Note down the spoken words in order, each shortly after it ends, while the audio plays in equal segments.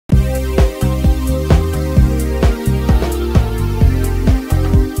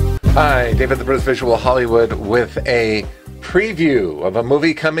Hi, David the Bruce Visual Hollywood with a preview of a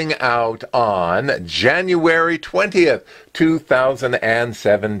movie coming out on January 20th,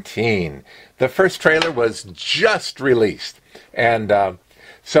 2017. The first trailer was just released, and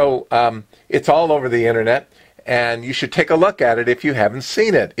so it's all over the internet, and you should take a look at it if you haven't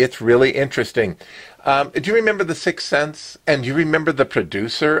seen it. It's really interesting. Do you remember The Sixth Sense? And do you remember the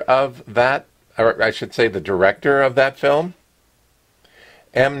producer of that, or I should say the director of that film?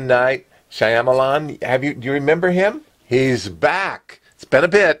 M. Night Shyamalan. Do you remember him? He's back. It's been a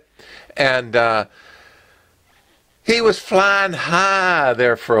bit. And he was flying high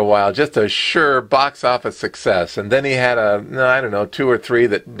there for a while, just a sure box office success. And then he had two or three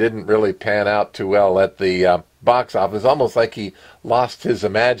that didn't really pan out too well at the box office, almost like he lost his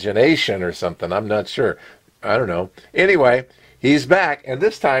imagination or something. I'm not sure. I don't know. Anyway, he's back, and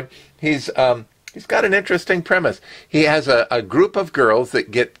this time he's got an interesting premise. He has a group of girls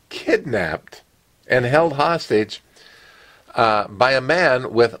that get kidnapped and held hostage by a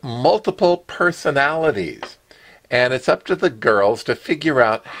man with multiple personalities. And it's up to the girls to figure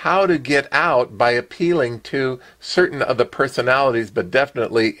out how to get out by appealing to certain of the personalities, but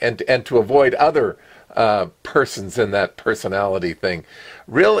definitely, and to avoid other persons in that personality thing.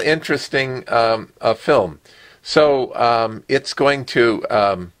 Real interesting film. So it's going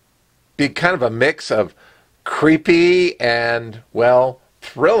to be kind of a mix of creepy and, well,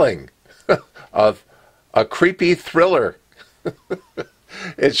 thrilling. Of a creepy thriller.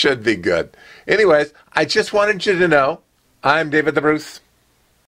 It should be good. Anyways, I just wanted you to know, I'm David the Bruce.